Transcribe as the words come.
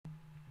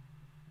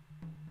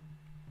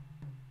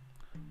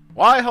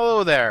Why,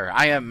 hello there.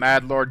 I am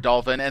Mad Lord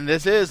Dolphin, and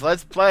this is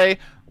Let's Play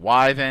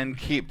Why Then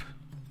Keep.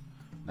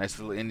 Nice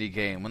little indie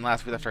game. When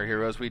last we left our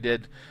heroes, we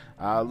did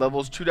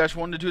levels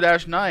 2-1 to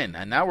 2-9,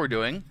 and now we're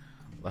doing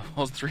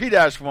levels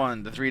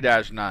 3-1 to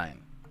 3-9,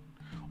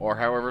 or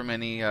however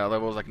many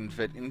levels I can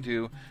fit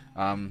into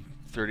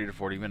 30 to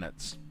 40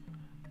 minutes.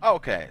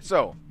 Okay,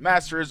 so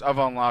Masters of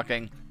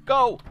Unlocking,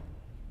 go!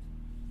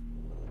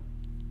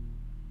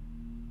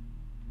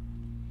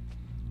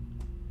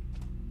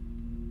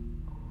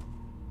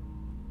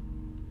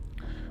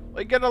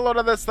 We get a load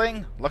of this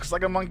thing. Looks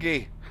like a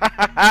monkey. Ha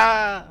ha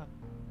ha!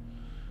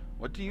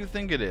 What do you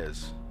think it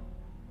is?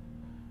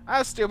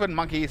 A stupid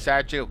monkey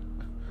statue.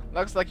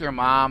 Looks like your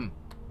mom.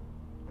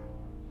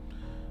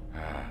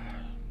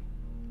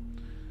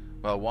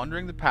 While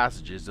wandering the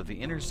passages of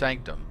the inner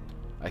sanctum,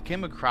 I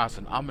came across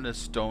an ominous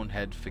stone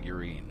head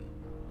figurine.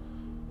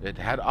 It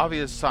had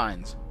obvious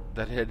signs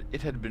that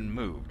it had been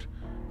moved,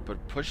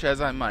 but push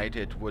as I might,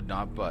 it would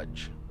not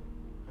budge.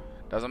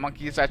 Does a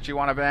monkey statue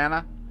want a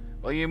banana?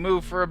 Will you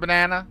move for a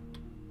banana?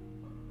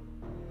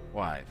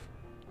 Wife,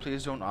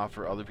 please don't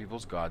offer other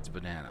people's gods a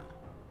banana.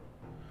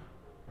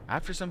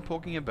 After some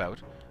poking about,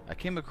 I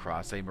came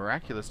across a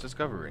miraculous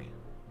discovery.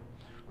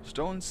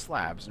 Stone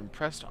slabs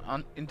impressed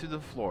into the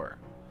floor.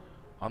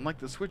 Unlike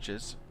the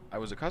switches I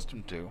was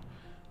accustomed to,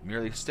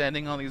 merely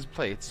standing on these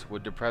plates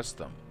would depress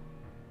them.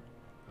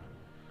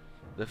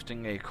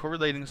 Lifting a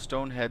correlating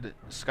stone head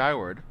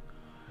skyward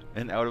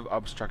and out of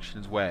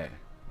obstruction's way.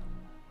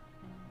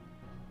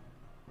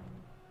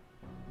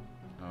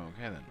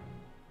 Okay then.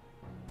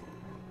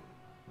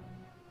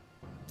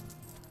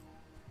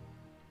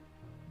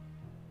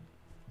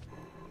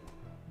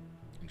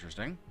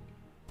 Interesting.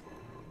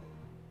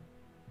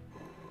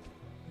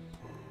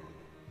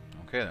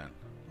 Okay then.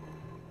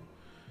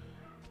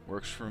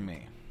 Works for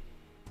me.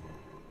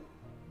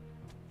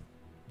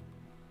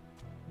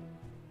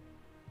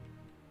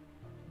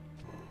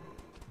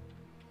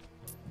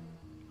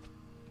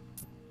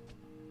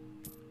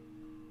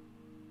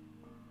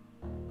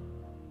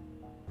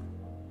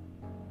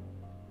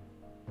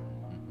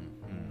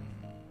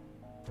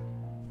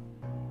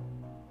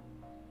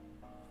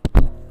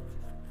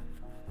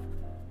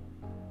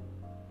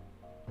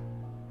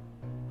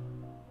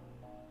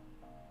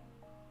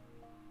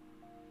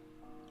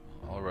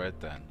 Alright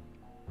then.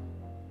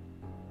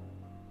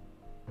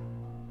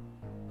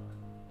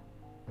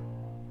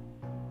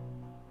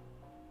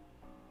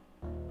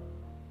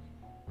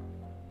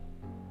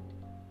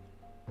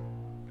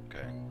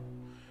 Okay.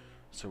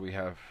 So we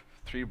have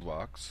 3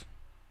 blocks.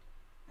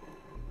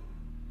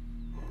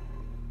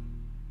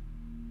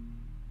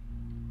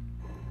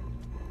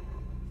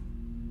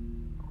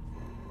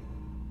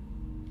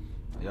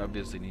 They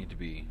obviously need to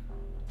be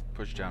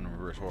pushed down in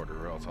reverse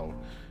order, or else I'll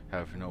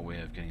have no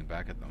way of getting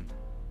back at them.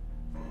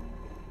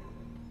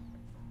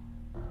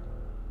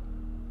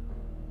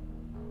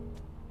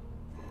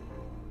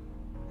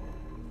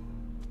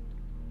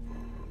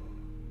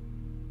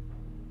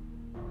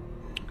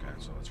 Okay,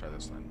 so let's try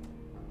this then.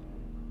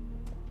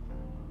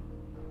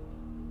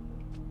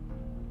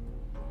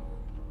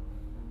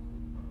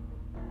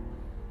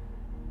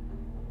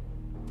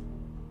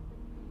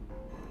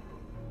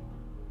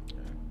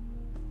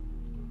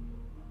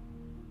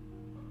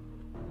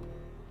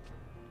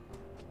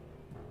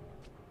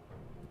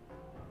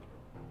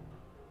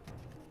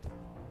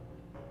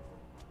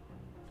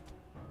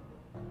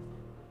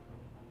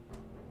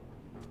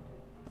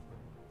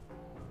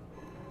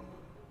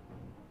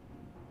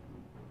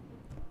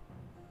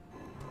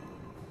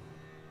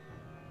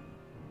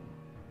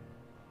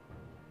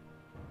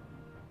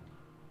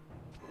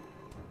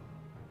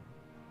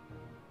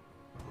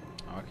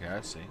 Okay,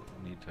 I see.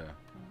 We need to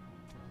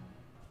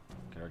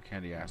get our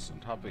candy ass on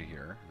top of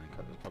here, and then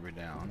cut this puppy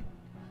down.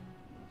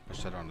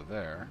 Push that onto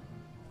there.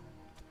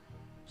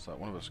 So that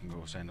one of us can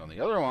go stand on the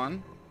other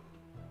one.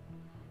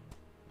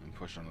 And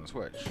push onto the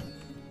switch.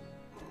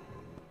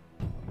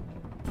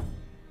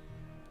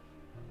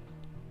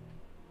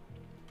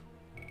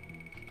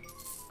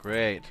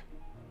 Great.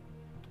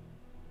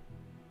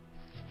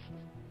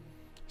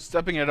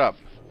 Stepping it up.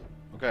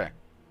 Okay.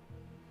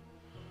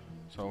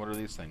 So what are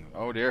these things?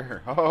 Oh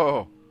dear.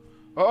 Oh!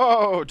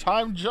 Oh!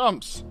 Time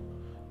jumps!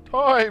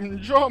 Time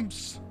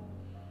jumps!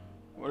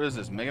 What is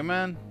this, Mega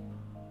Man?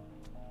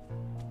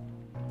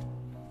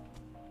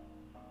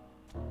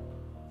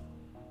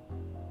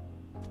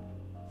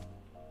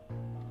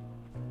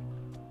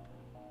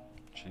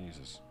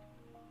 Jesus.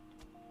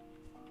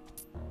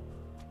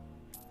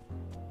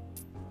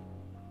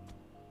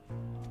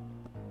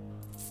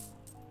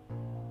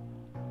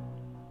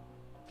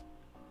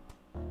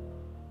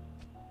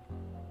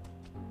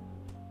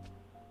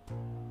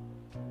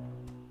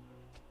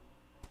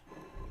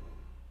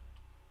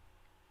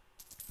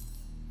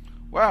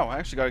 Wow, I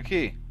actually got a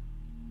key.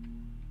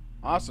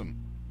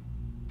 Awesome.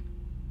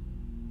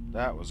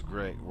 That was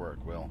great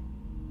work, Will.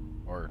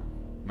 Or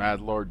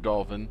Mad Lord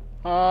Dolphin.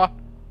 Ha!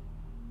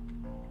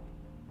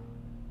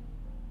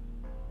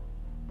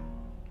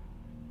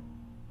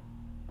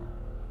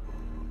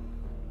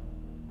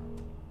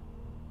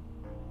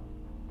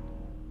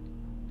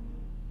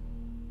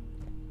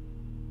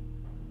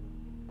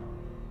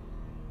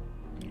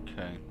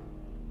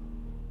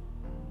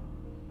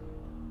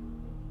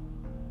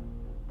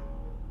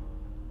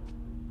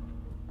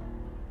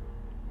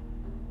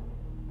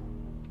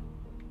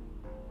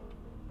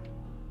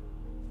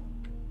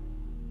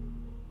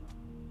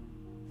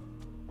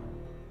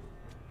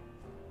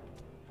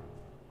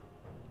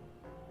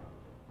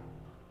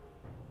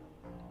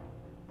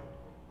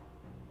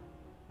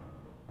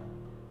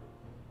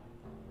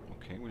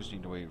 Okay, we just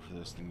need to wait for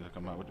this thing to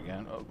come out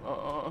again.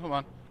 Oh, come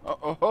on.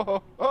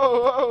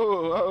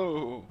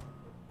 Oh.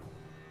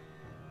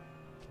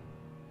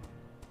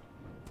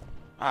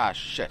 Ah,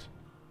 shit.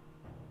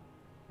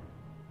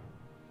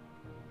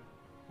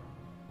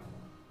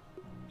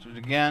 Do it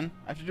again?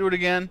 I have to do it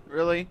again?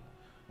 Really?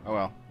 Oh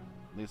well.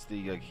 At least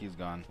the key's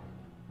gone.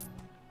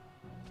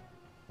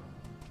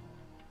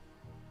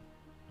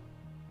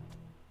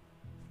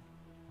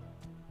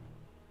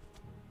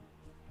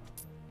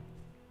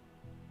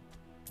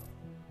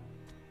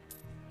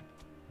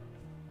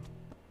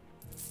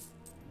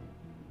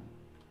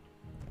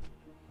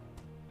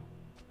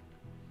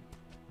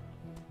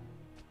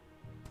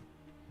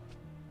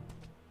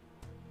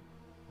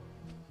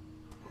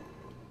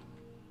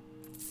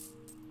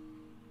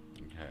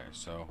 Okay,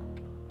 so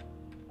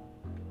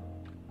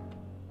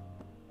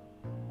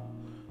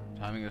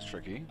timing is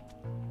tricky.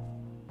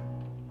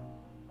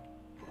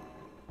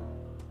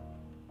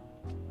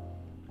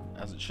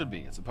 As it should be.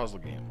 It's a puzzle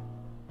game.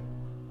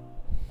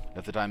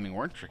 If the timing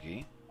weren't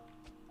tricky,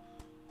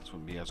 this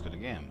wouldn't be as good a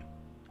game.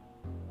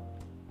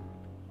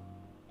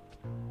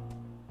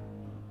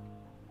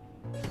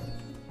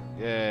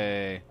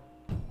 Yay.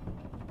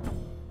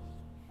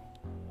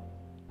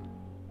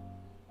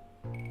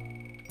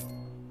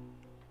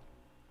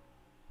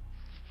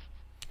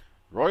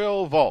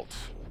 Royal Vault.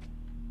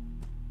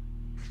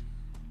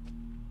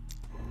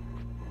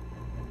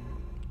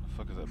 The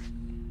fuck is that?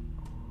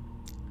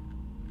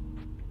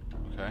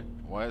 Okay.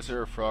 Why is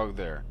there a frog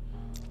there?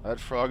 That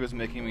frog is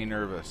making me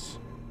nervous.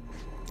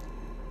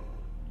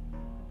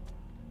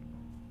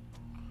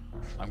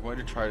 I'm going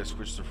to try to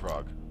switch the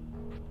frog.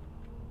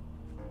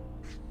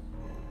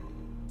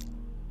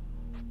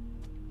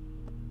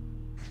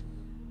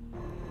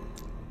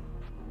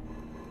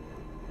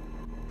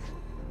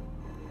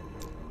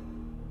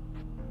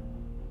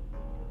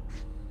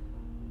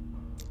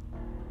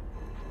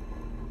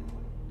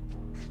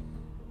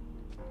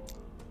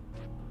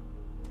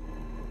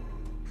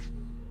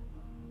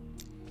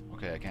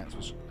 Okay, I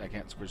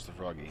can't switch the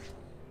froggy.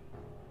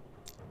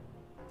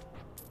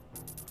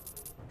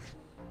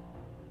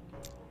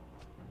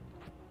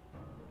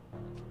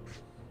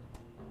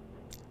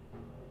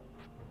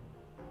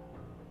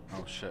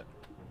 Oh shit.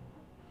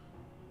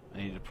 I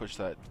need to push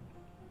that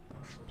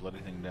bloody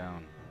thing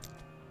down.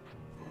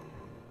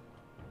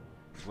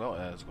 As well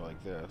as go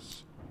like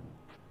this.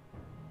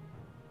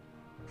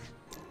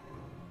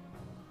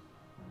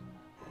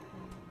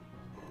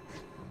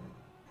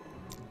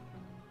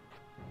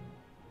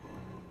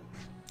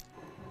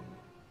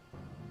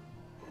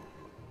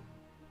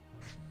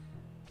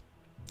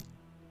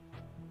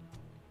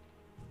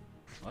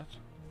 What?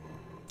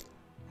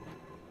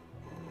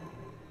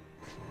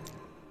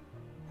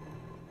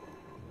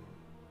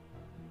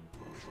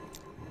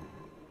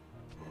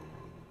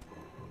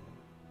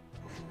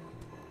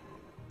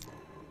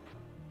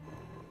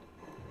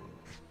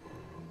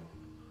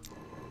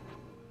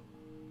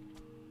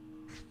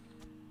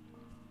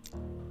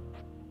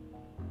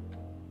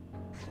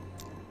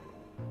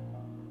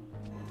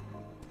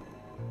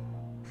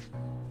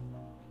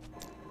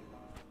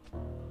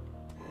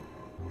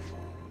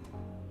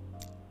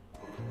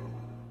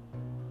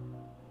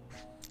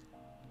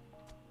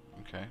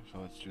 Okay, so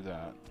let's do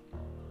that.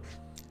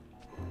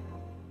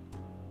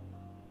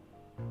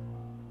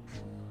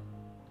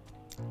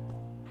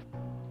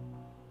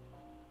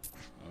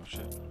 Oh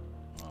shit.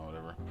 Oh,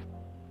 whatever.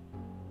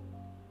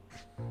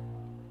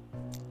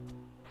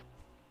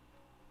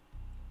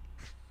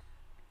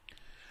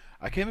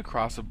 I came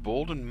across a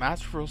bold and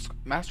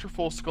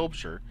masterful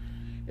sculpture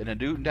in a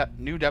new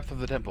depth of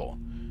the temple,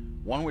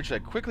 one which I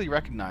quickly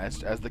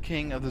recognized as the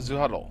king of the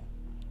Zuhadal,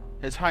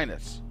 His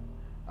Highness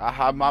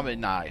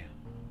Ahamamenai.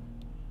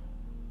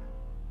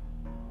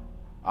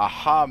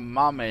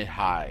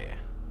 Ahamamehai.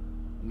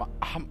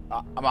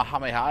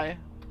 Amahamehai?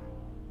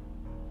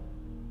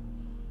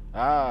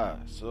 Ah,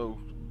 so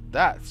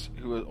that's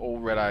who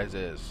Old Red Eyes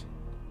is.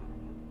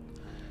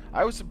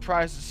 I was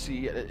surprised to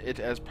see it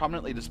as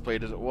prominently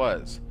displayed as it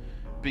was,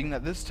 being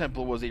that this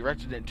temple was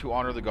erected to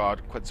honor the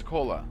god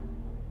Quetzalcoatl.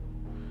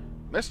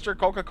 Mr.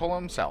 Coca-Cola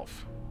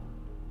himself.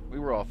 We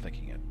were all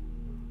thinking it.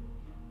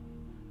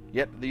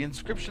 Yet the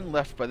inscription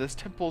left by this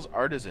temple's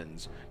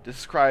artisans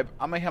describe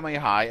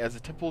Amehamehai as the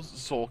temple's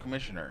sole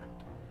commissioner.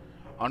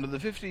 Under the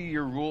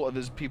 50-year rule of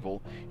his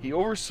people, he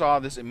oversaw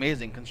this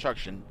amazing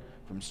construction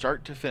from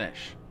start to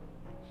finish.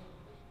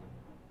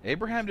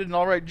 Abraham did an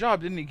alright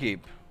job, didn't he,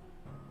 Keep?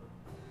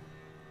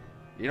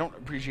 You don't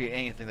appreciate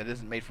anything that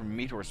isn't made from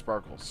meat or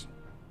sparkles,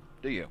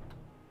 do you?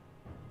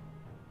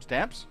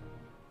 Stamps?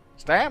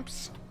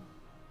 Stamps?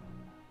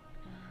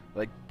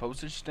 Like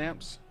postage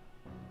stamps?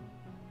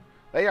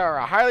 They are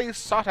a highly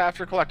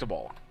sought-after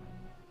collectible.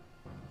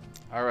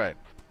 Alright.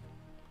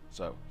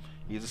 So,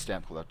 he's a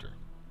stamp collector.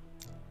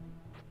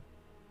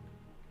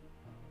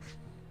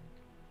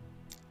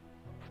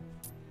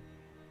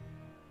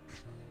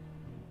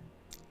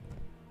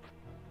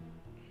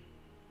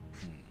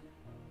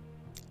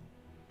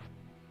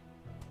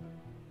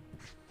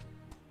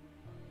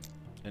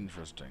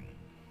 Interesting.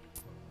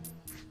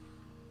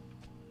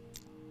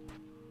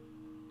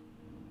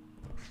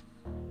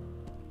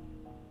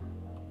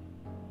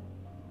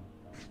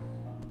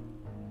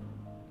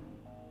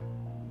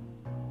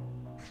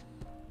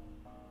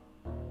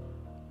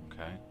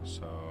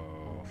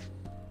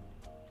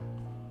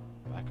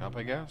 up,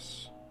 I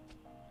guess.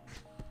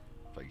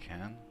 If I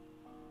can.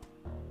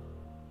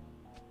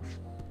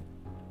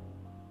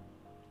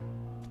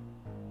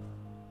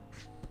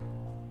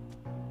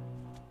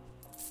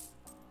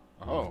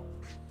 Oh.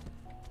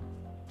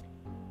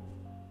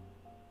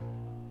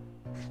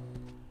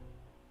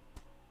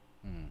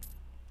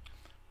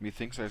 Me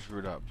thinks I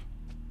screwed up.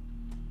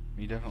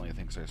 Me definitely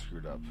thinks I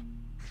screwed up.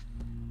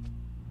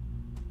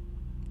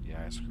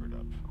 Yeah, I screwed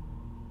up.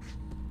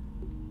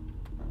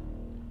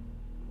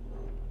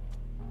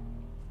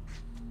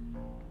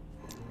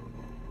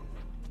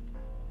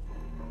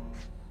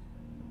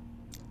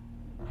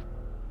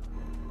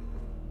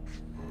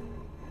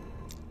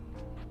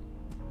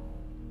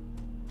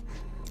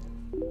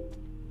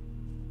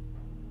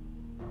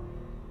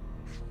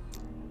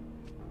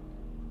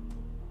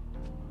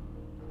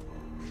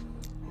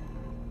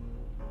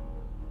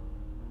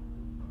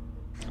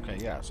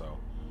 Okay, yeah, so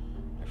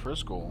my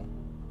first goal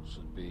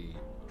should be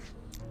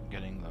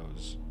getting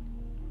those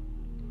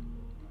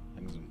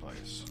things in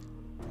place.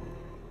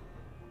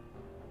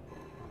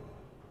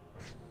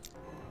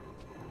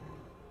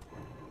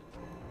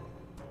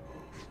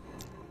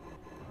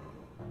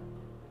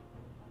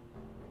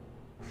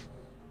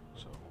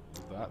 So,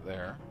 with that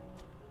there.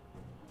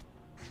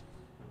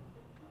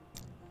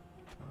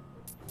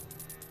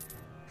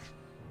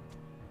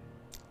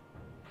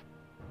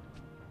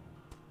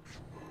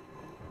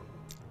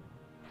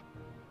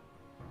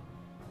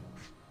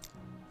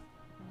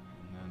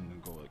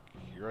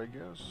 I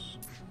guess.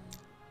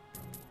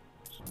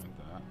 Something like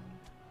that.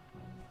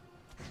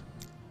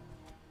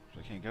 So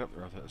I can't get up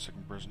there without a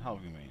second person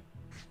helping me.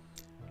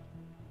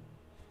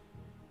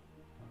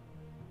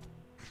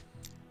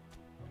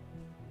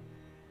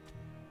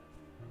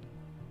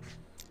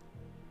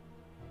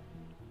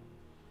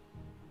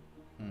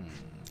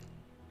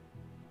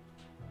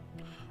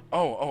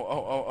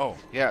 Oh.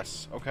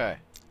 Yes. Okay.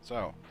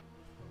 So.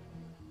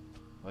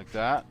 Like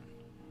that.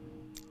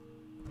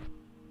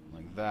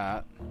 Like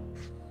that.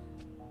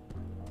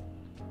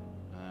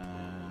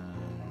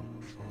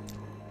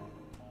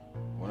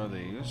 One of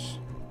these.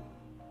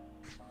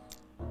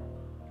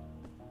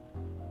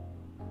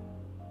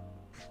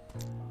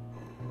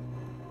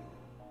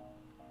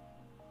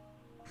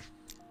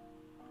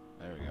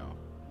 There we go.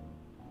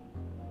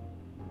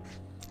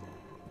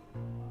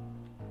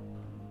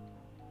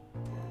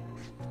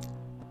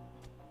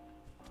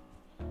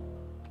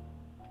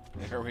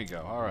 There we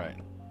go. All right.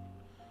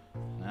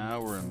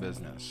 Now we're in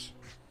business.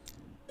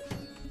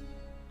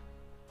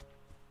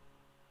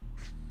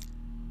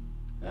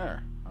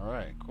 There. All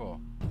right. Cool.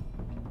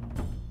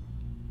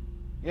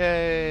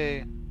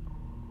 Yay!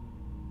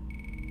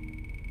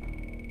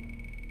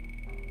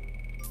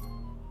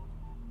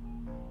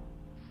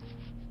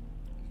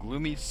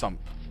 Gloomy Sump.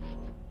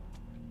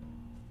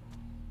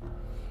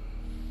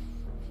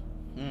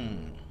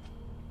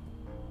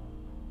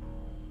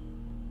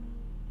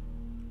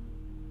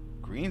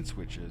 Green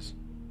switches?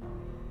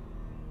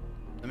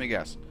 Let me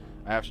guess.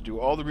 I have to do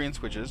all the green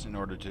switches in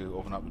order to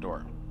open up the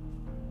door.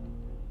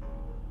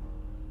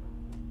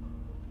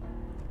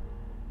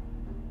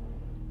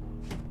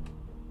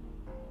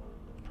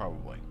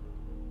 Probably.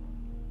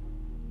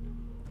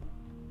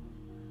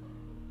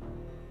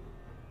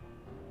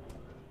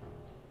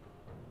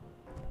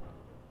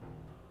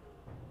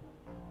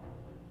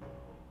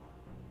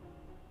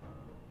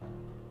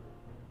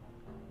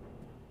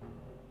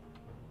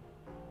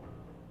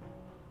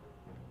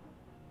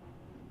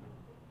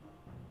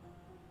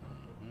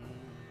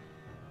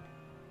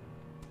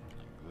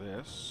 Like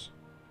this.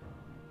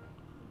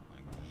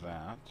 Like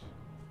that.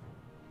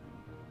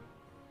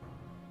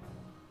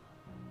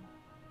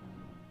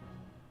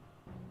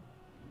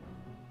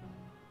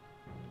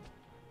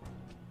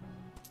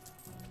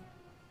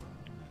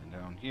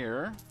 Down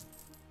here.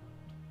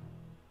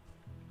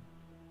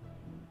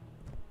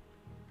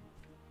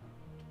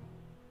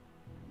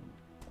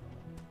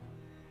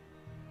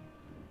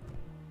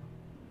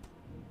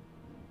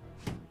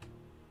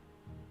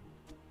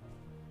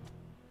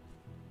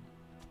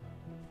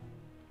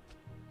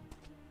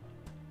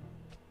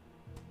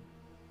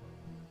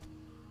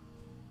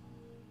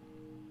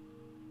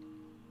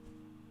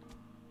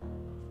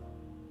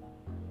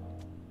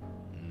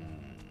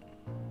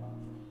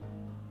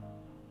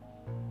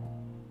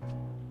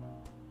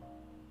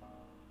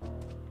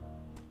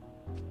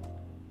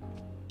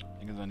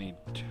 Because I need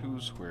 2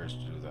 squares to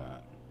do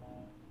that.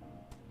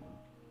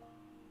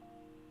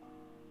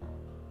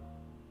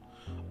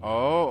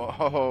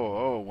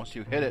 Oh, once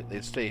you hit it,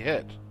 they stay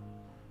hit.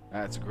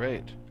 That's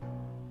great.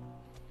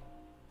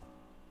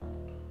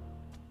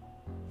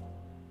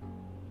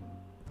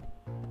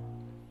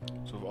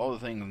 So of all the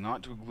things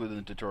not to include in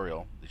the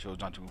tutorial, they chose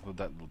not to include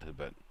that little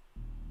tidbit.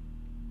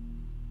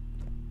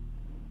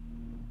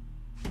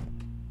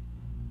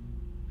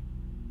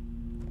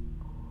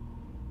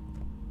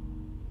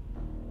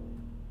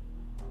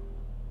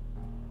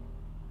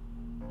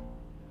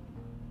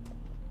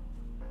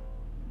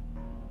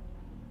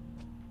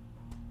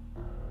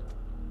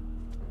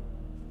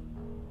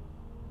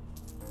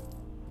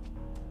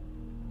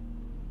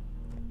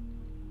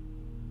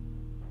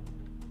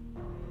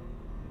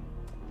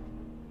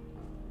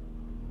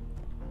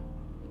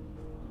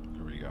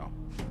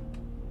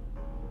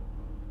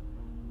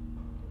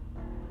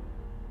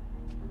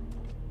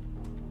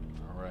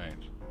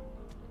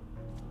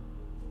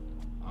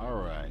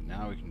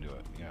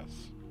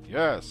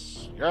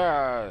 Yes!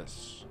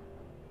 Yes!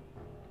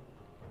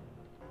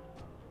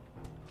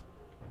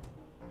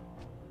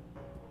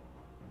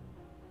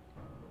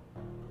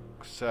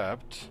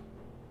 Except...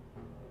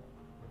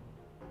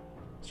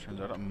 it turns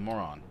out I'm a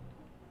moron.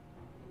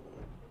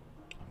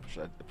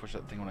 I pushed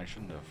that thing when I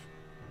shouldn't have.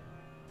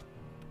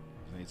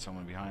 I need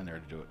someone behind there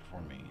to do it for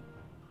me.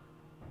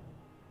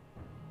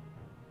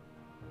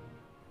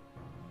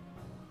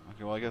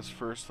 Okay, well I guess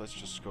first let's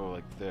just go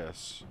like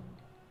this.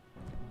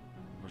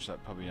 Push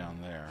that puppy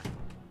down there.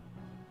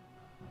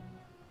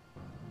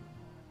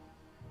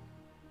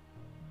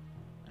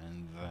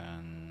 And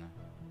then...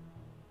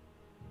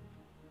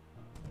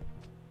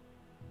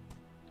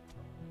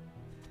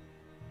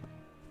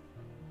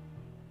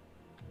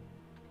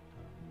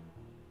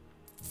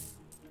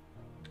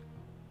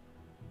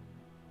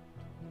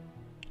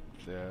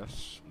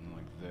 this, and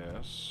like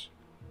this.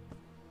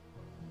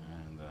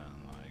 And then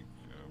like,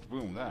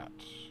 boom, that.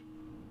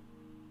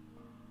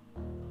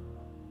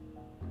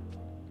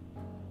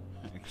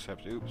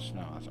 Except, oops,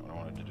 no, that's not what I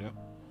wanted to do.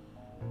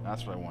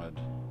 That's what I wanted.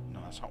 No,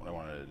 that's not what I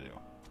wanted to do.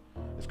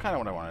 It's kind of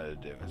what I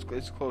wanted to do.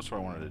 It's close to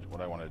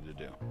what I wanted to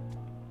do.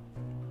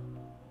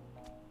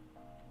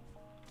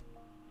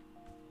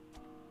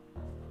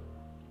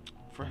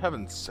 For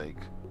heaven's sake.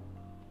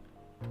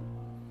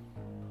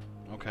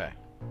 Okay.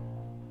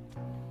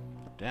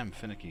 Damn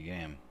finicky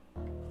game.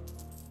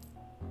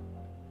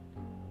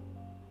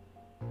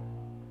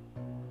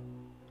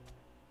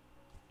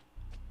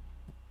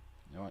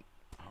 You know what?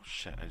 Oh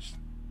shit!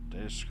 Did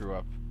I just screw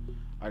up?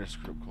 I just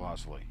screwed up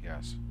colossally.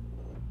 Yes.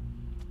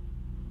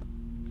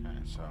 Okay,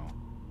 so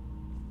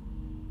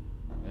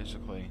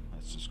basically,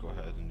 let's just go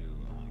ahead and do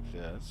like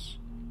this.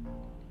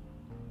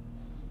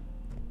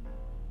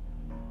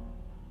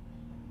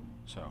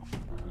 So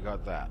we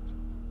got that.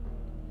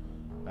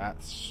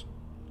 That's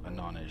a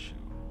non-issue.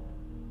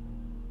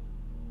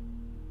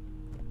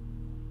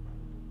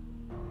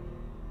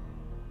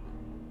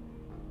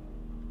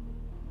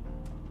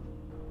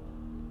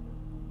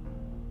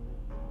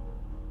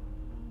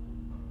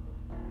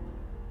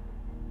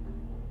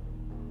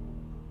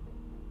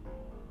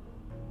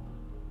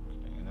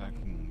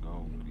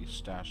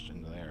 Stashed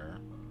in there.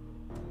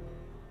 And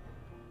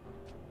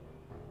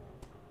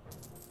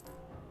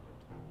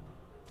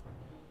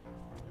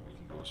we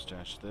can go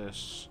stash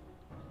this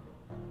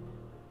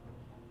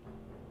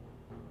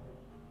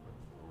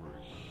over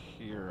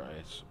here,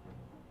 I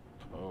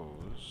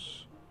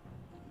suppose.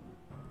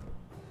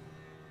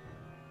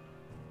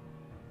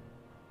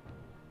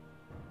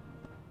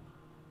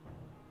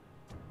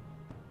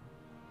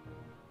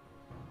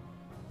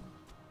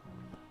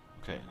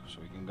 Okay, so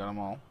we can get them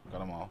all. Got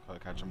them all. Gotta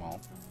catch them all.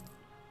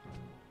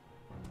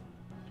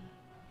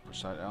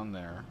 Push that down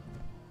there.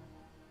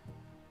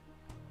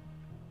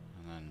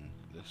 And then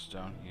this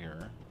down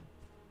here.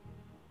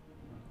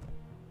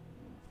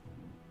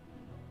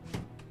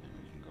 And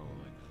we can go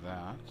like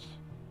that.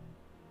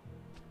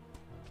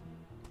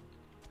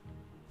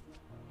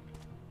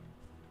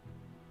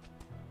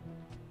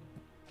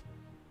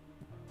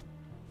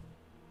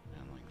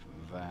 And like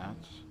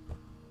that.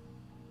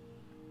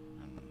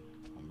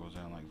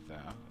 Down like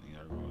that, and the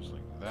other goes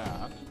like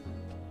that,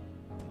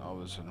 and all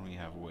of a sudden we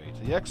have a way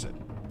to the exit.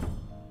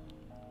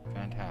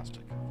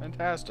 Fantastic.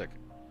 Fantastic.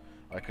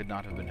 I could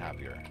not have been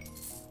happier.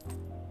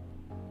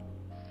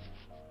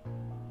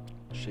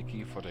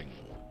 Shaky footing.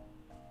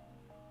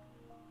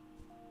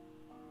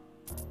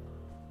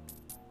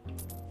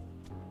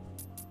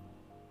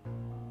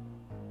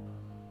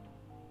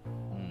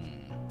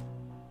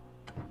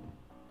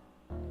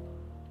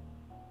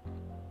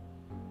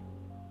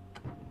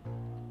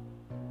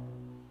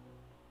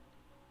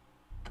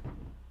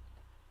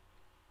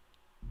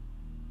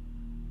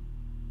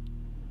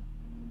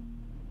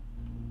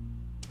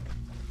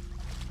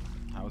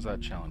 How was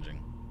that challenging?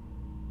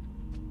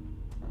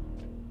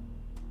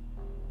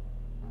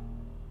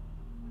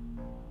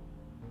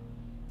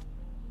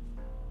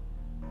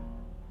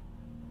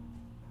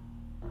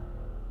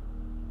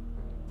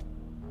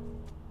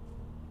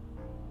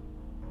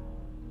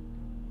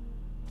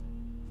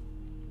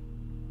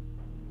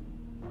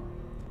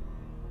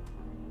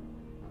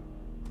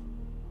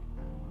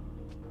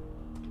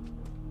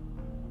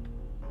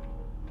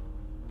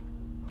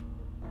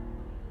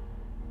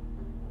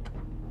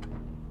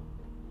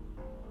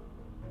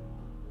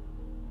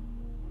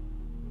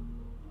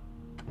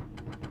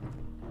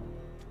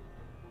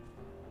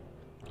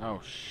 Oh,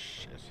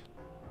 shit.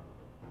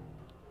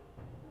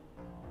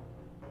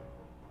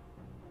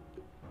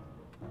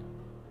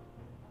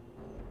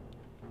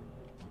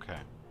 Okay.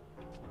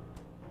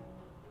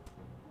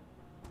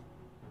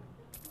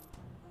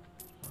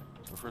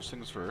 So first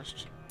things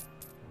first.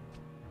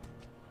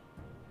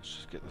 Let's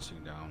just get this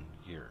thing down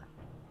here.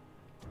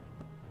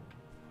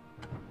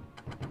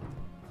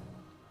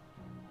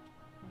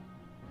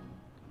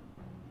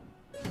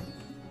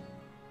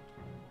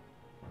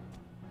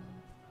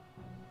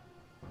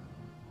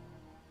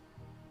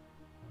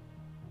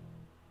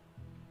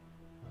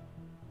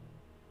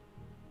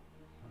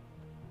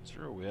 Is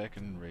there a way I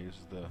can raise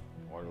the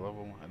water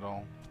level at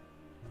all?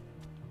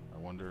 I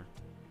wonder.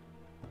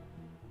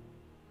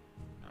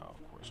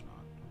 Of course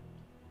not.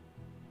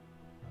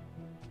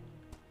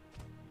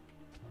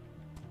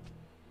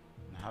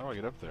 How do I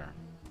get up there?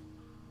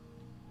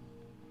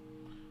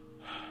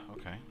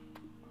 Okay.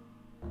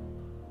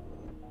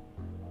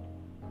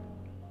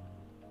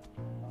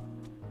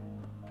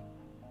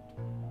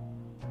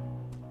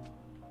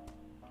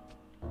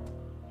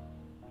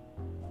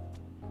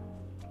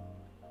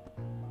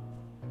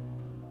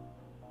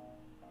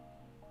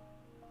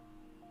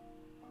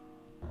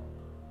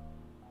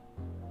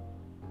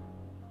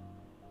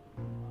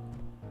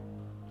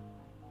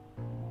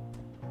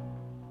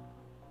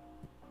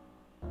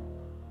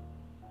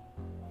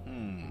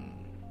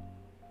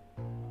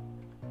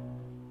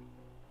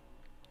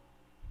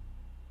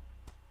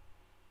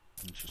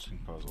 Interesting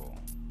puzzle.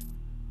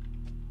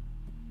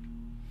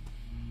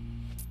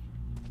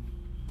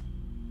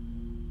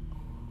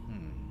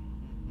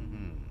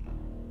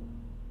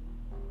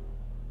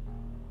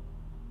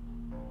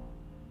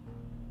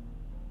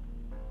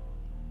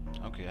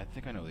 Okay, I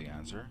think I know the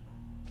answer.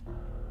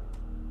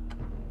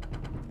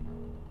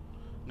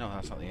 No,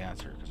 that's not the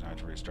answer, because I have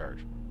to restart.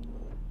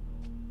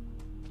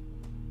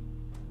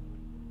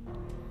 I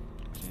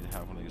need to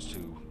have one of these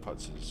two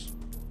putzes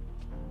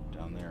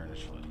down there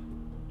initially.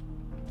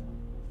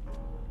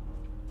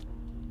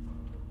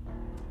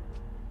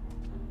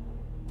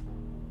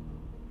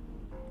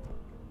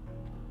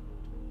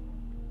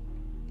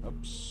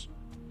 Oops.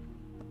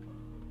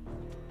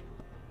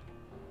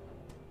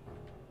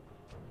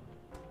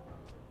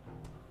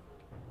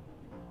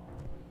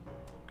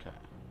 Okay.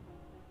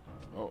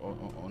 Oh,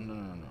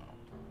 no.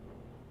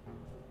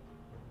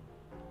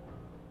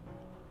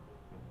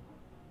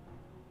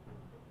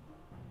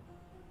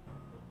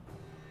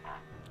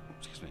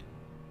 Excuse me.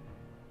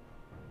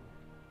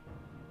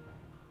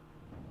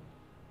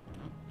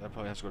 Oh, that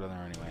probably has to go down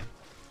there anyway.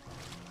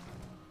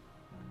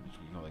 So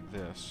we can go like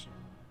this.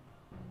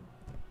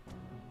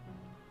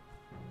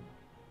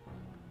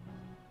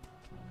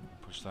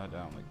 Push that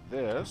down like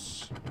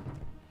this.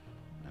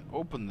 And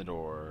open the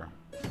door.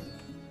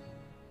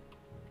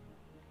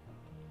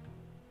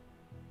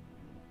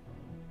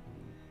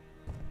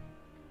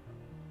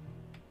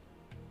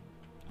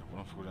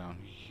 What if we go down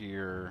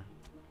here?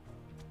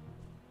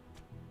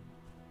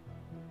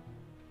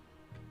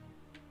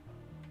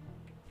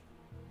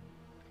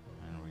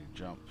 And we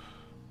jump.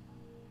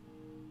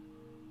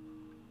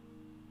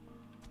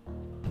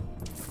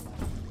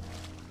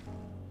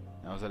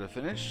 Now is that a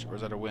finish or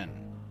is that a win?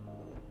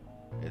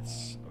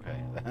 It's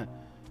okay.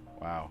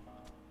 Wow.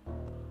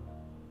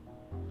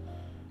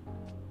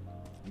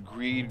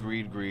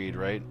 Greed,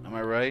 right? Am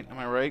I right? Am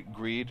I right?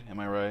 Greed, am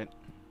I right?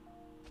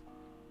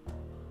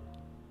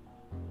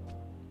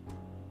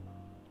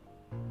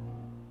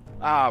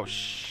 Oh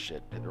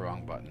shit, hit the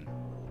wrong button.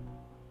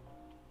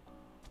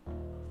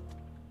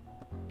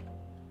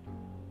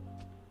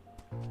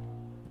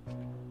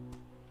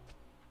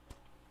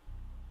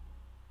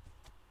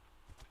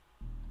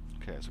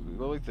 Okay, so we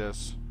go like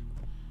this.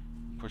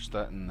 Push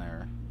that in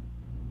there.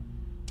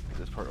 Get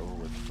this part over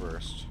with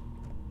first.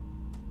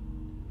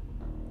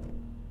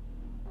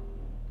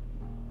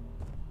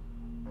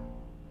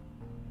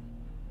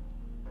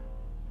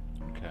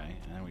 Okay,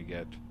 and we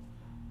get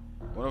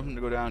one of them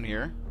to go down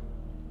here.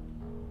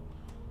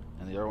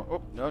 And the other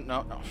one... Oh,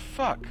 no,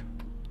 fuck!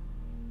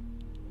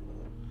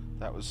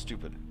 That was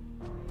stupid.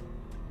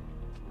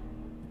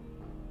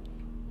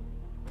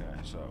 Okay,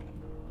 so...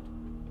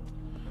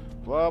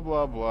 Blah,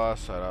 blah, blah,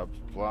 setup.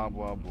 Blah,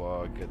 blah,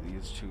 blah. Get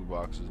these two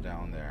boxes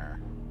down there.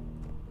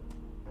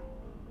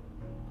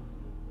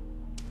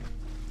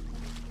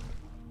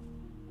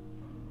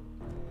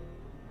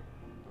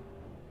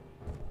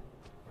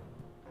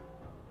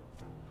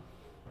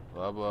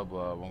 Blah, blah,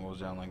 blah. One goes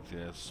down like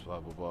this. Blah,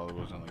 blah, blah.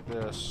 Goes down like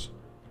this.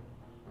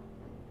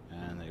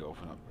 And they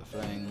open up the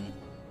thing.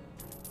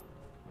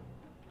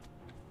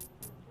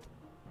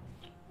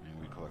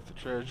 And we collect the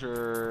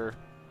treasure.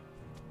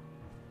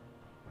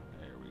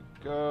 There we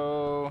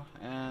go.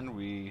 And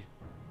we...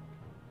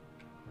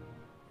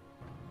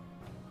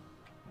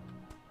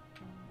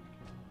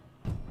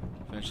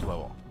 finish the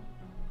level.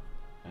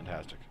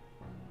 Fantastic.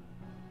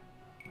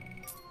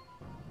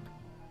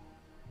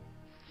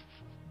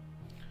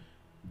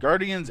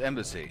 Guardian's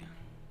Embassy.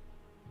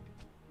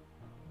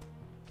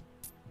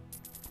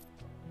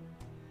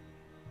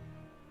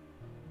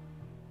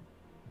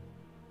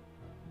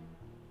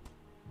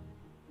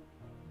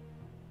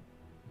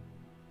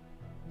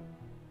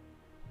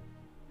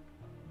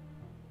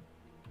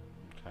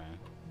 Okay.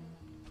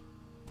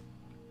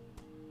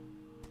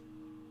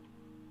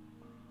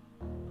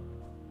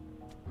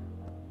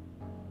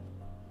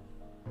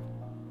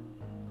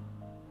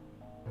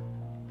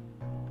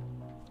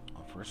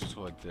 Well, first let's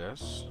go like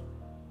this.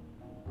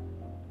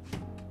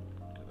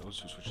 Get those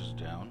two switches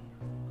down.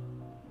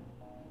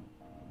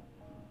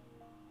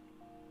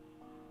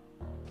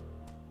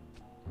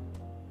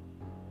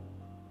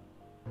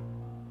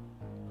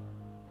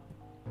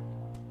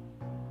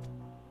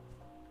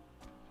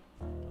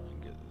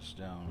 And get this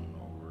down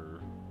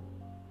over.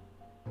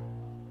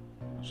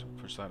 Let's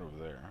push that over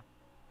there.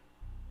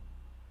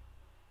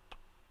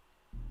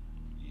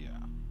 Yeah.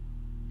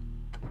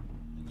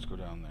 go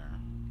down there.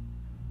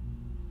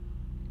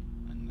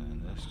 And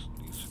then this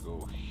needs to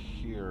go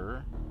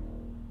here.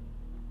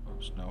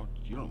 Oops, no,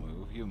 you don't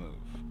move, you move.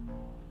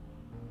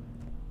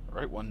 The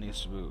right one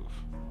needs to move.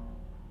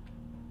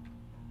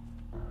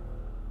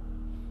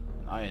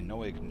 And I in no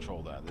way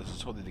control that. This is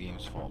totally the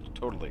game's fault.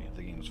 Totally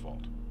the game's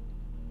fault.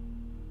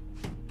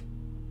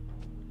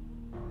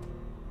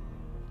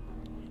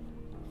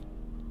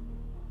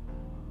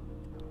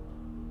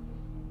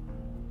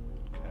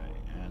 Okay,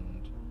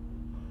 and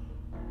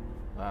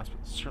last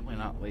but certainly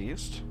not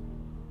least,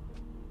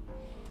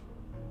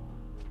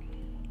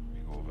 we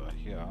go over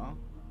here.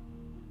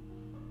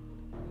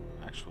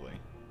 Actually,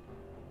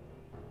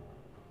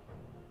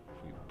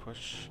 if we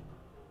push...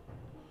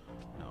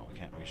 No, we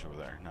can't reach over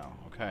there. No,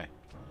 okay.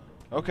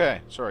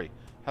 Okay, sorry.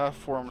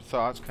 Half-formed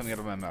thoughts coming out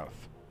of my mouth.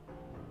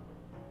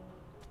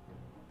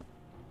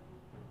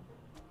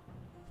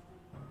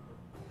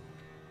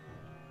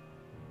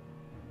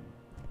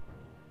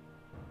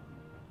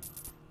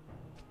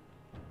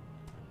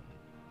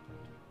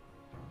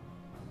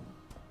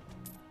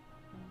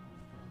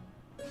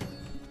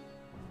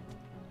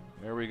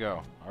 There we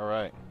go.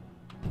 Alright.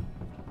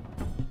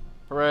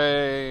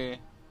 Hooray!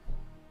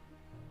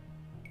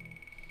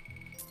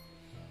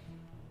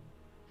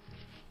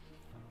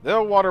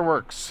 The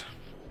waterworks.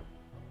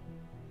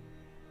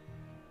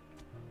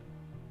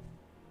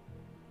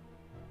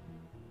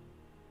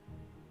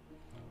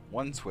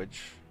 One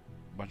switch,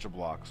 a bunch of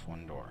blocks,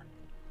 one door.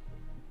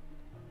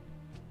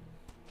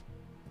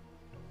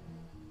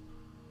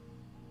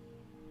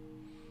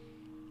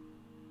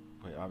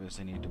 We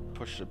obviously need to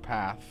push the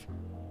path.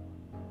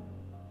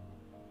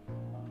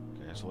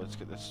 Okay, so let's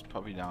get this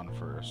puppy down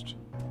first.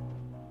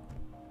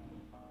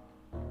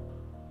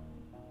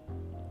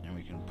 And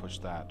we can push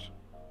that.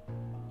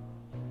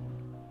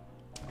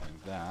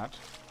 Like that.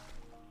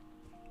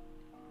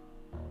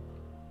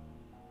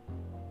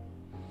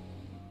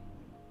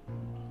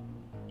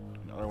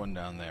 Another one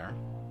down there.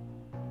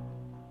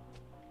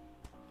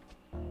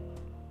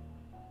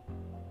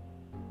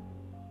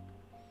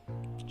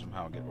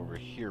 Somehow get over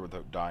here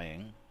without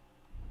dying.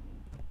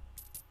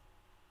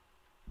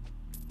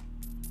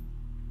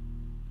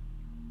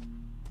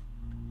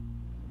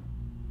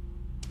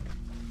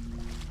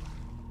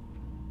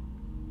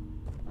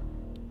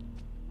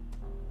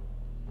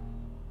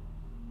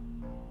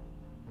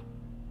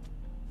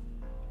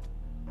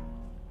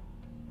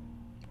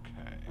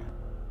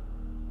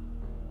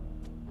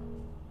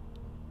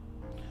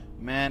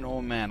 Man,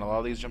 oh man, a lot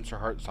of these jumps are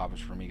heart-stoppers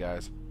for me,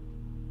 guys.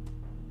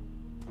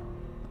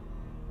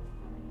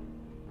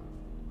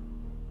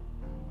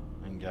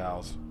 And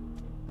gals.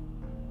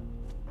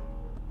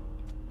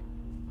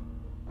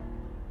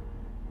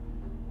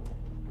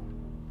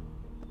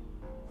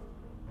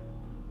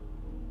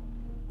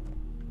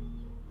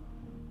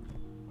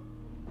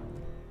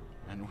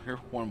 And we're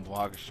one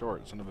block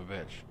short, son of a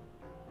bitch.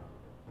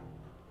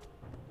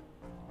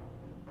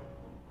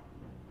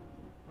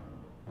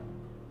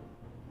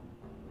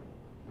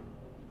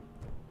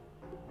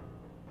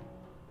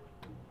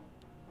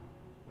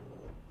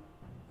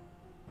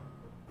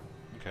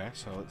 Okay,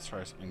 so let's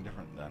try something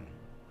different then.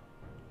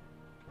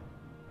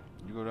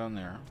 You go down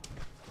there.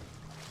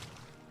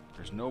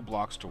 There's no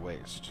blocks to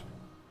waste.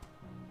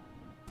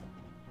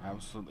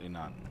 Absolutely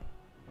none.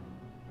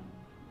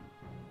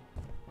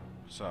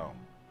 So.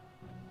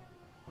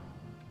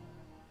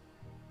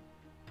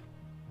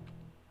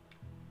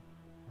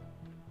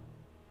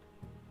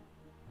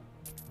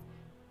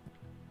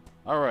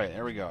 Alright,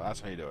 there we go.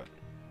 That's how you do it.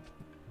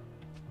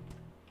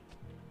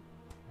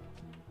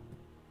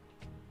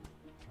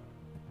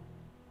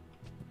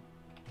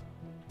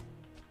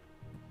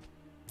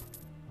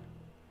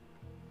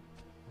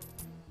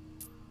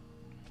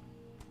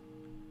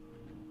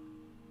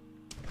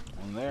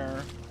 One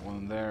there,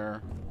 one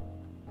there,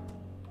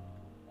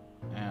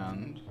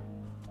 and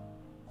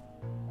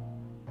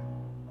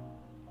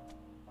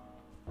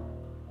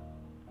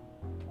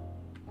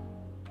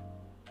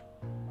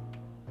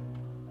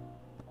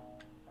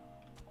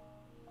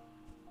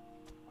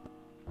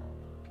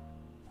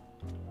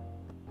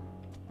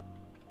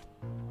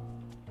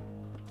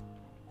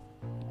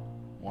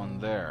one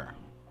there.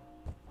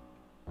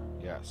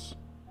 Yes.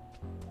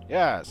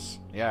 Yes,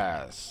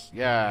 yes,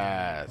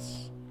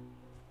 yes.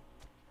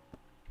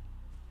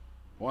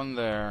 One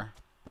there.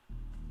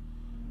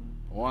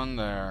 One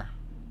there.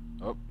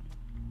 Oh.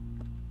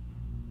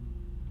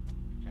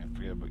 Can't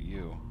forget about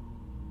you.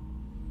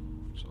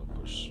 So I'll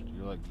push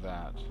you like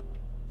that.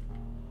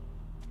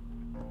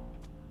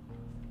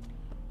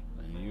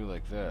 And you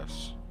like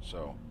this.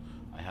 So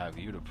I have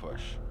you to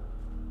push.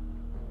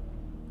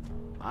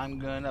 I'm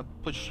gonna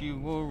push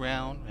you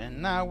around,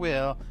 and I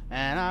will,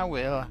 and I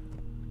will.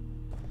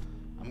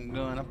 I'm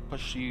gonna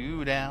push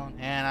you down,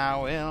 and I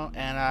will,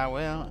 and I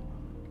will.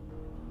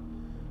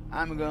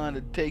 I'm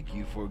gonna take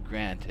you for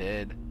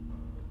granted.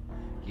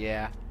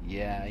 Yeah,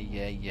 yeah,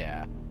 yeah,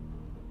 yeah.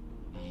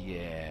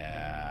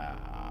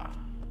 Yeah.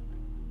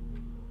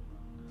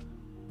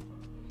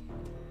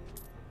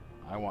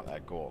 I want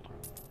that gold.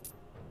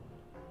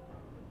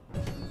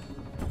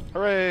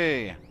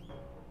 Hooray!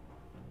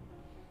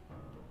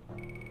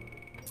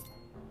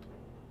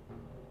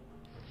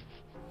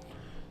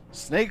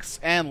 Snakes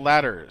and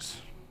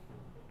ladders.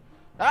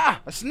 Ah!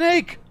 A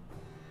snake!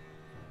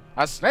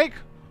 A snake?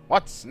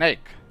 What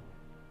snake?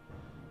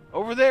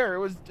 Over there,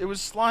 it was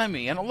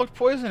slimy, and it looked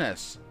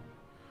poisonous.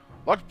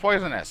 Looked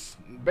poisonous.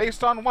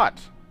 Based on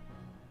what?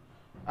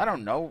 I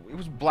don't know. It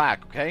was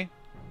black, okay?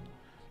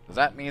 Does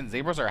that mean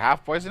zebras are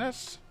half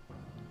poisonous?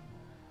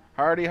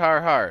 Hardy har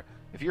har.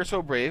 If you're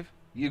so brave,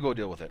 you go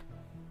deal with it.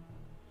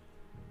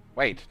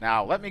 Wait,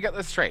 now, let me get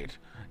this straight.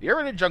 You're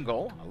in a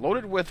jungle,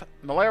 loaded with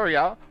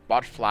malaria,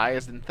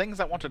 botflies, and things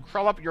that want to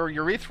crawl up your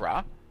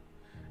urethra,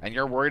 and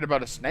you're worried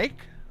about a snake?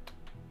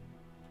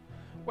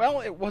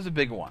 Well, it was a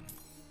big one.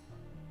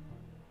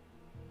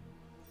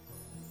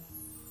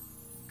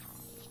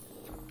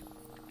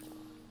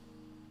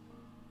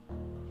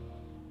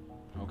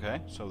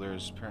 Okay, so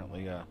there's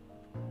apparently a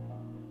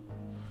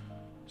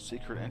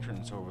secret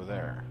entrance over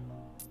there.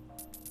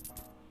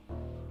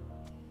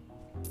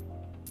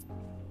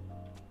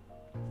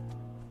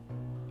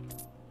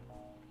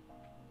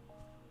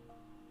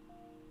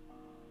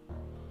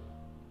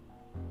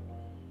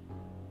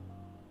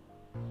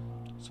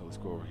 So let's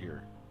go over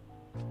here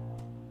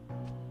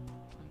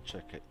and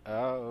check it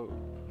out.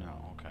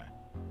 No, okay.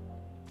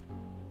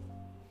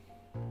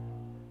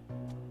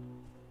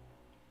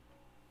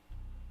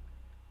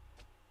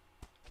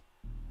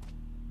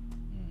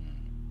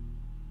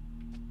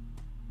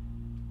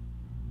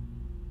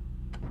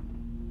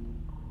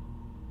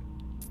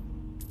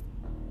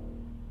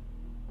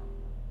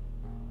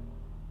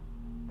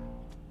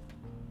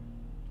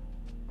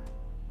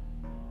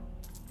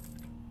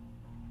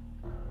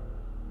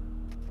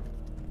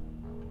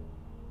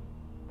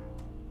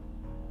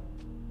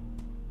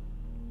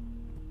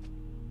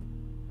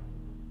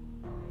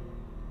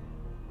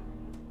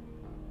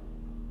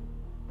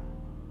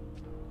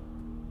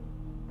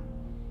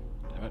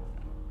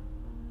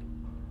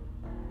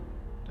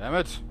 Damn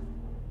it!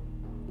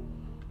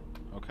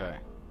 Okay.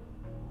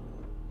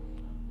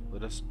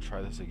 Let us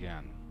try this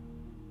again.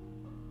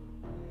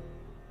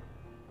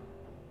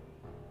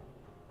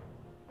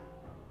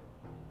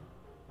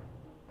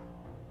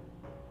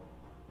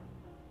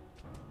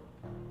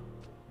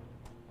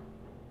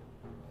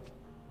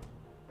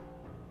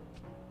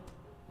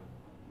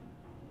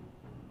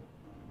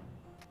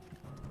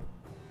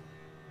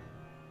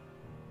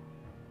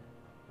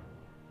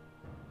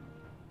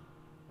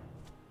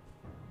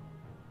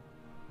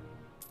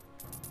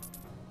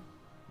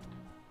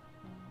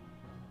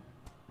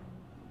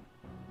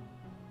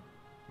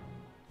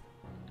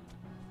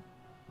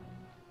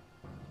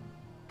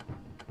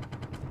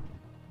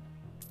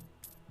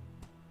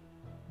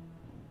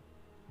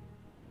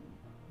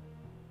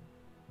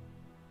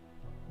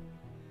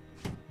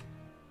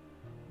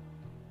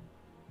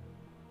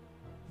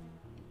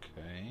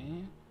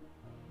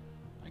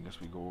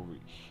 We go over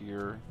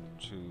here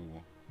to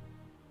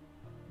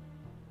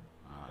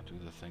do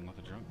the thing with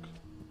the junk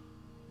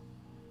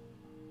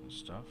and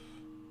stuff.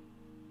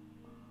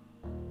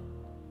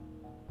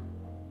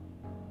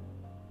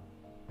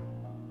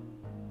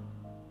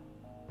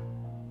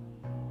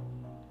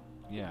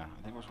 Yeah,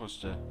 I think we're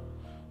supposed to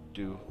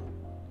do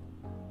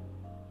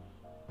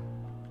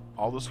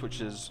all the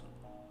switches,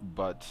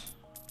 but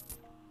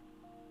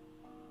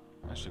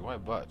actually, why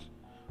but?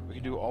 We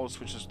can do all the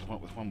switches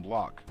with one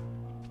block.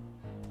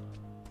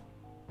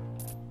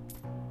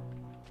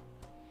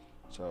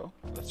 So,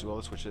 let's do all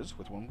the switches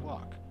with one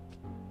block.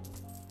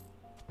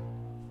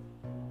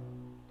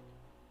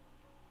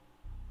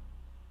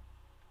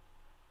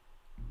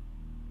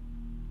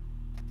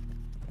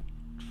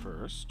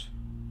 First,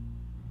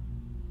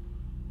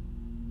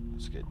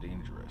 let's get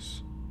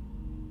dangerous.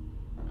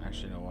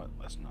 Actually, you know what?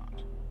 Let's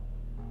not.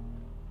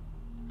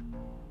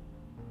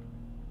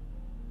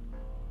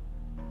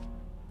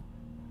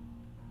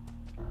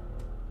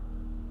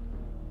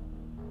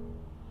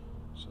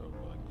 So,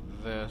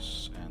 like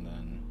this, and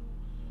then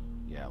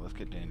yeah, let's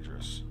get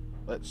dangerous.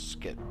 Let's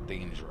get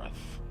dangerous.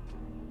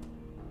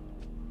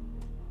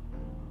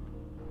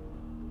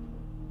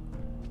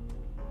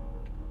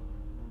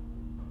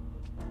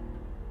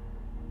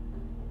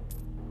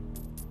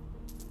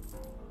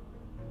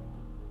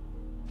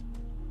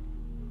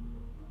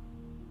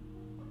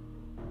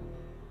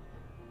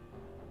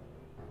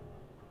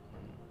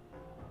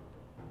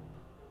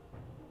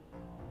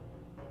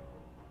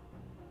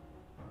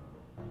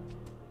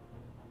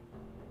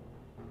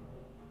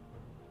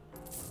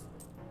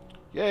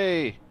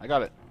 Yay! I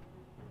got it.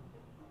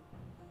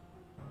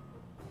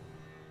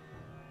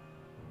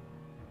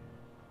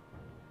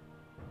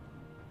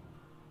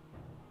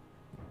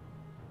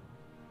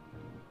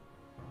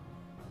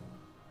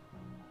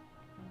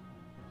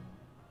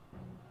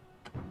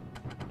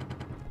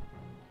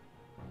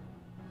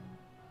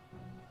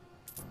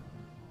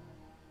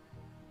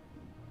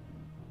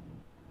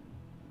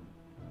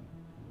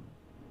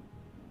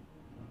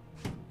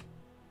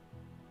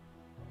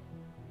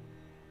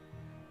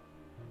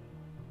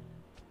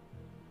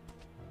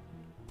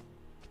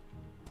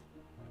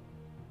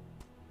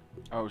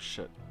 Oh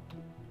shit.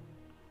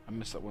 I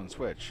missed that one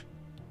switch.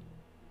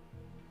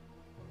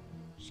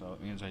 So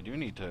it means I do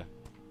need to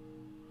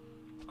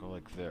go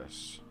like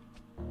this.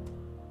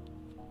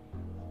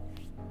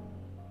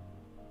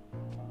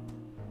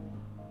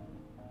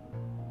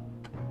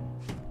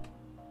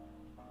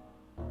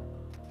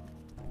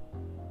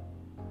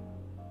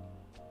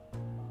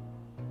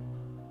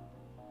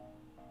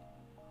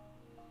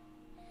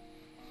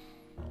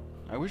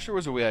 I wish there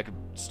was a way I could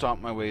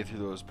stomp my way through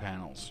those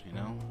panels, you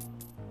know?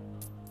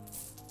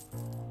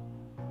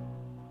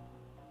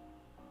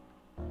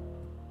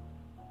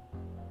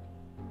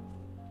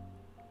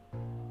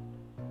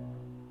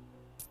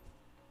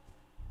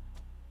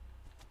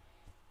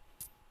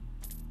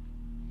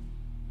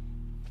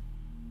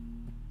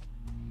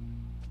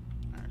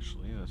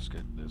 Actually, let's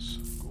get this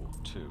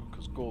gold too,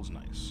 because gold's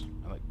nice.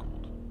 I like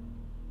gold.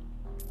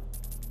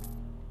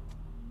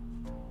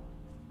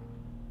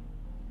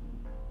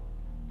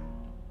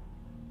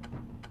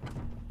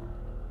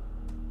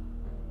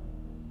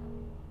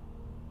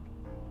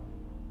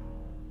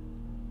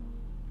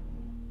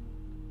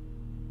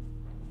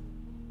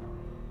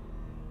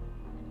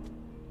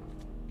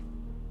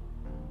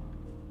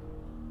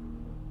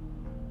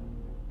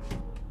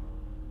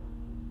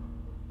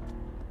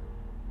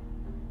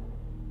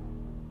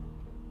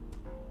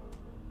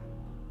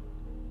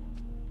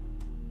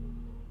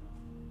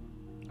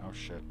 Oh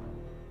shit.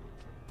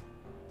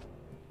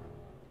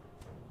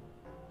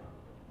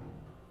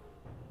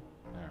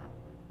 There.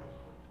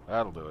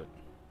 That'll do it.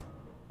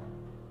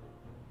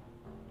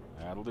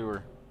 That'll do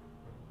her.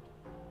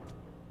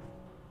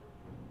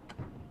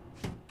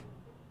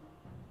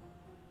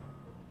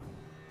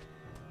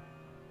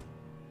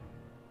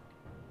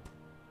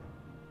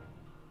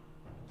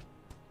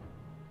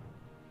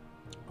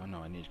 Oh no,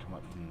 I need to come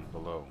up from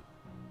below.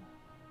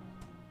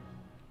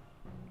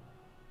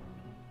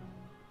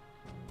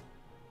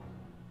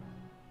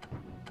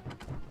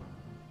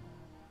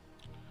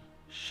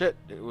 Shit,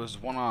 it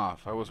was one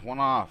off. I was one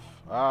off.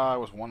 Ah, I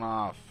was one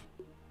off.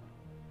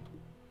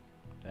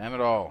 Damn it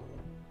all.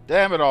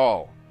 Damn it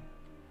all!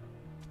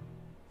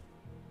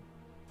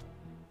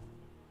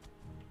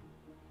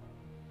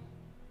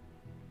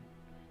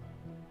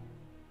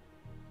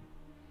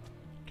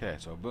 Okay,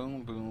 so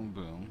boom, boom,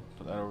 boom.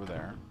 Put that over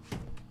there.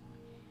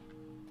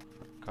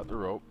 Cut the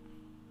rope.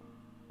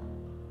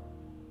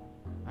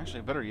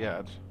 Actually, better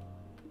yet.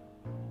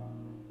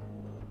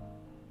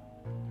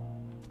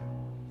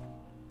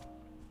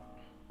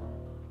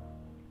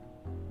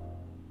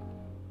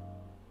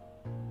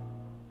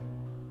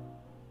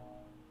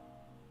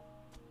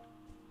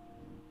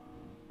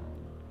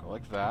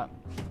 Like that.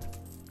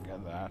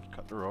 Get that.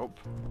 Cut the rope.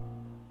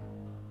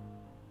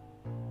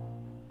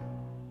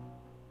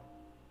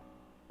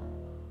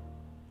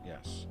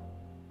 Yes.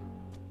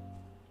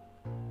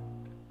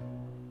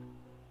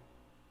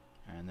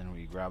 And then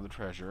we grab the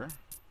treasure.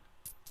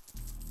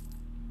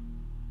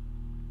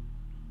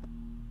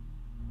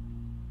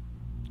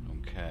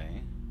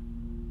 Okay.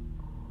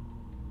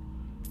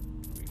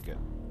 We get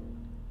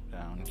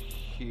down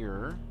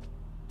here.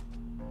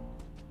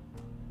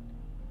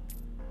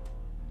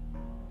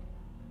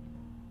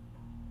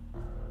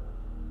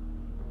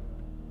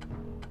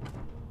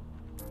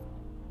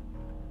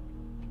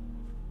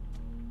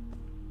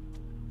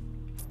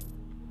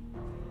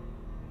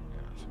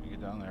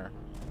 Down there.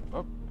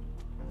 Oh.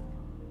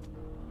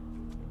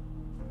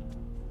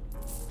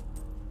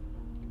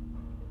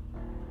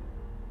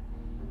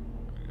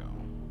 There we go.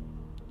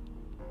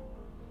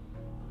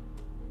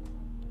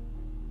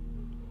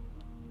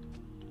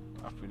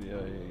 Up with the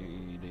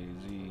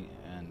daisy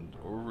and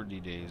over the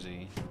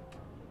daisy.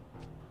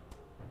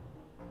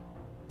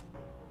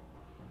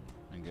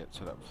 And get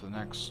set up for the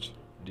next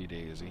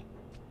D-daisy.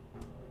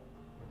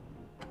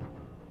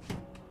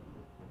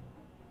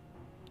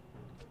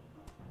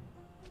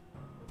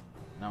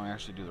 Now we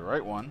actually do the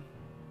right one.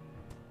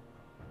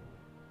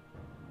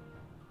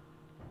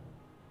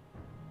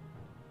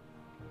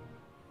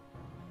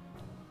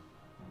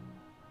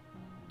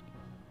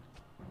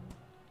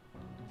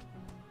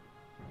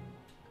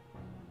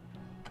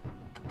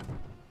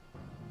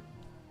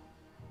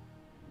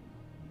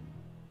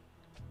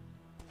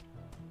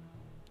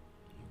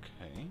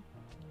 Okay.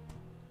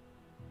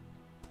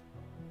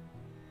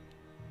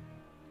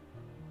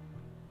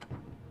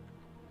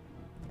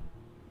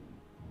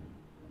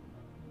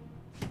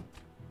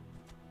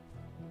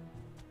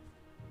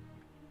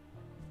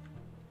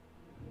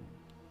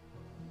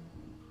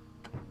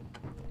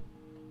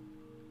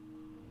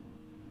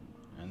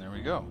 And there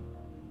we go.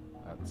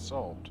 That's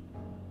solved.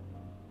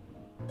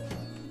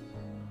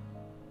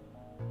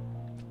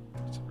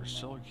 So there's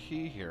still a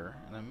key here,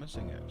 and I'm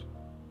missing it.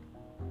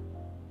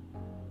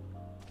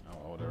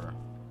 Oh, whatever.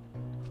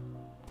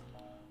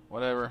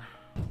 Whatever.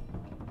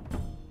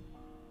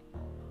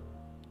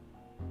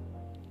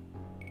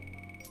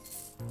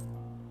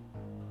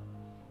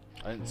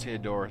 I didn't see a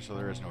door, so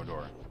there is no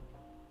door.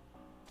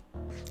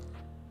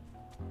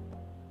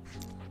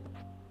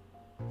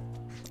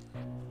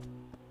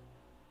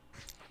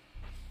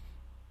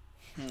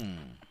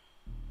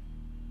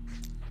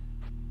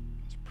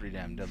 It's pretty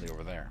damn deadly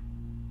over there.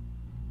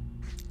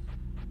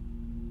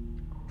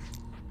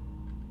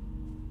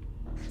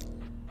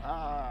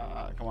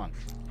 Ah, come on.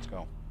 Let's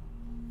go.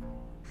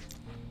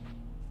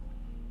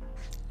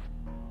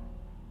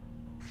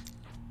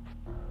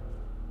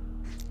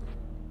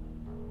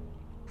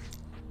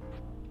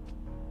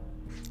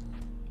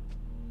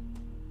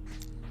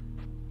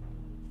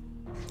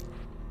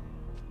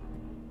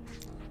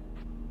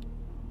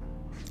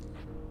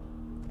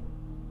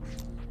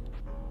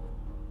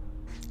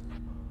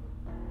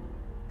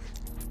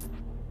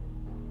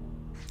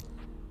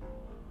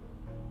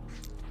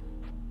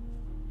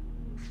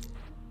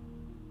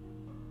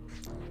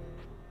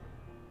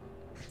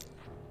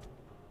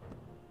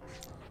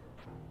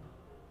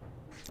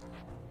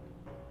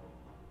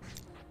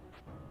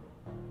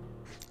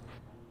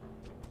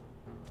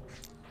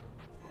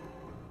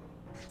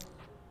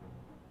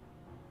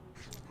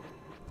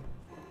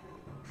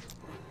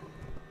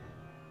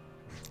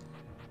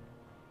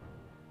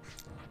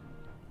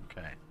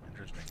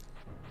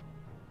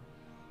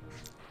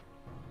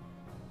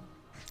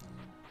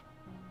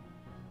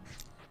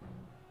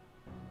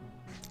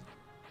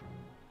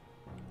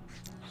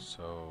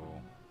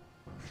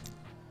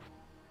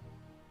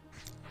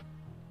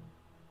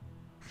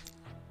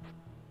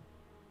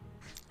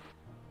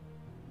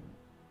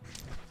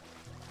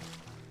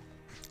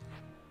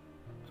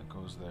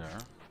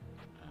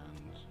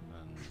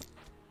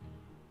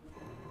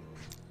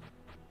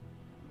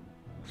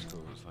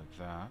 goes like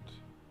that.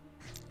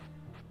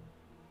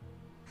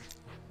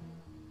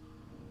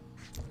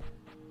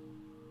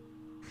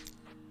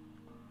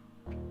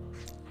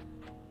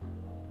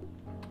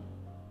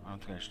 I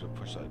don't think I should have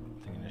pushed that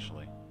thing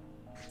initially.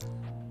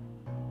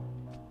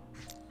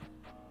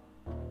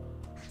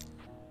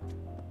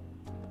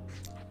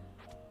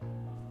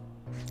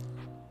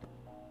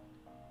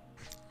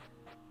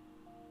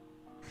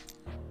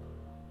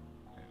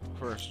 Okay,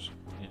 first,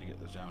 I need to get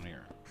this down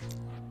here.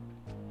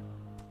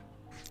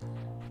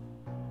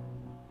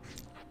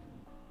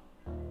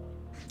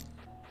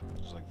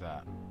 Just like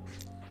that.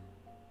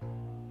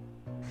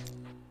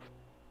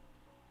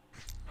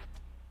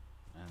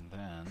 And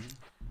then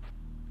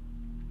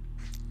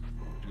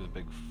do the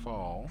big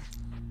fall.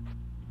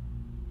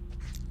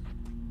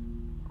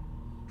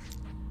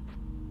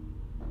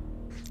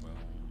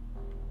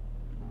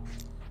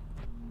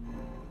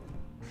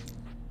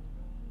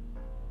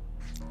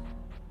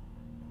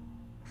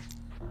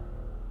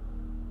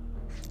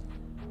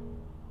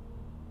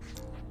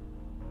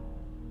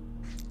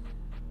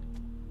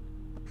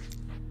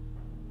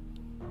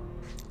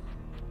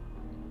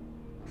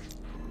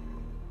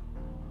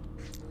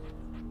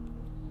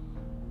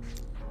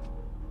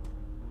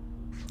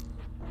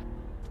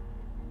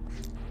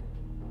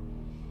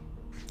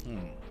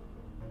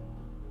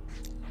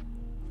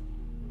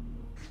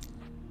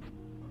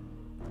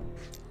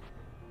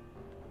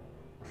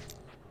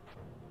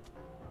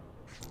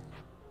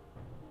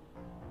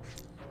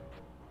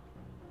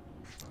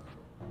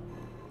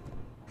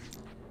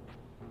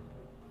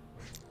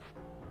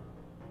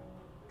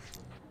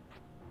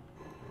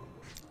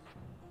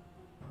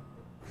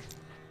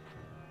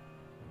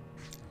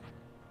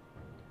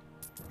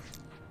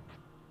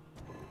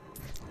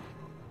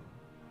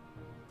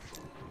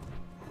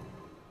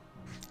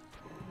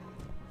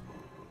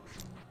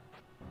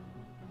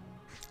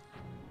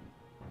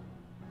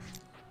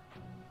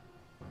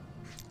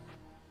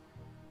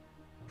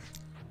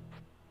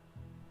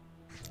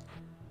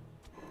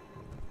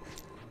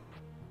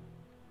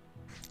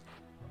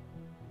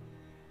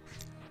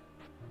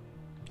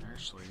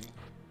 Actually,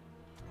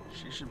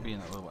 she should be in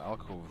that little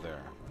alcove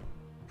there.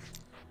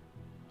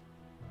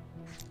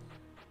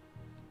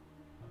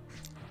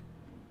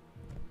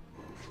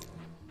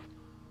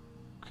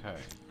 Okay.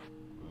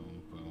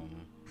 Boom,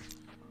 boom,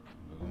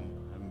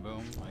 boom, and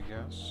boom, I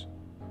guess.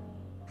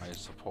 I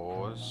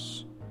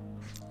suppose.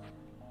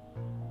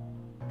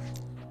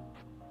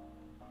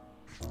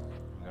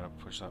 I'm gonna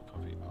push that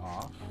puppy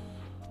off.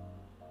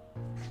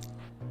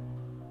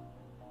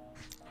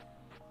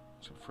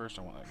 So first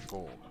I want that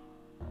gold.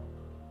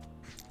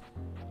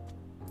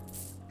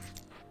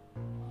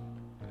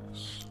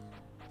 Yes.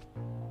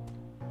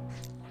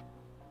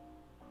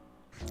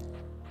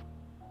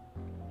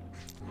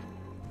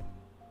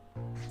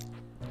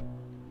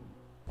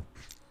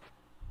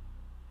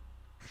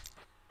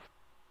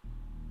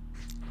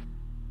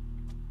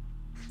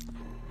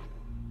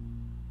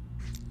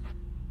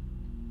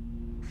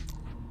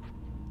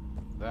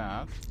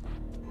 That.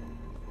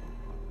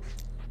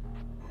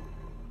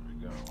 There we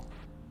go.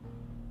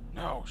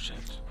 No,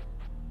 shit.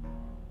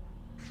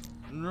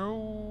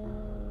 No.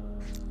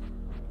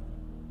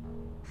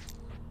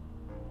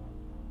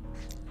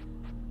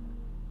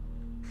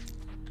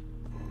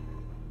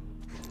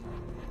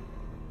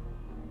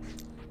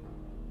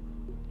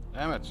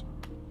 Damn it.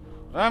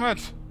 Damn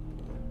it!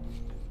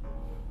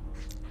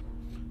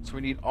 So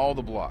we need all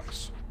the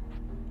blocks.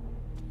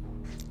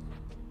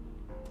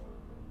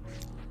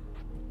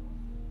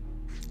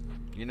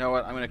 You know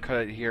what? I'm going to cut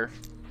it here.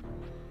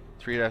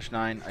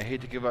 3-9. I hate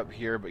to give up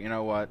here, but you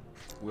know what?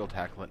 We'll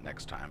tackle it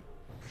next time.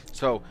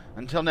 So,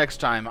 until next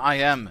time, I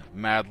am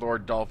Mad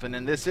Lord Dolphin,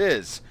 and this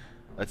is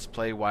Let's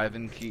Play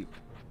Wyvern Keep.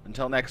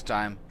 Until next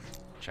time,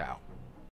 ciao.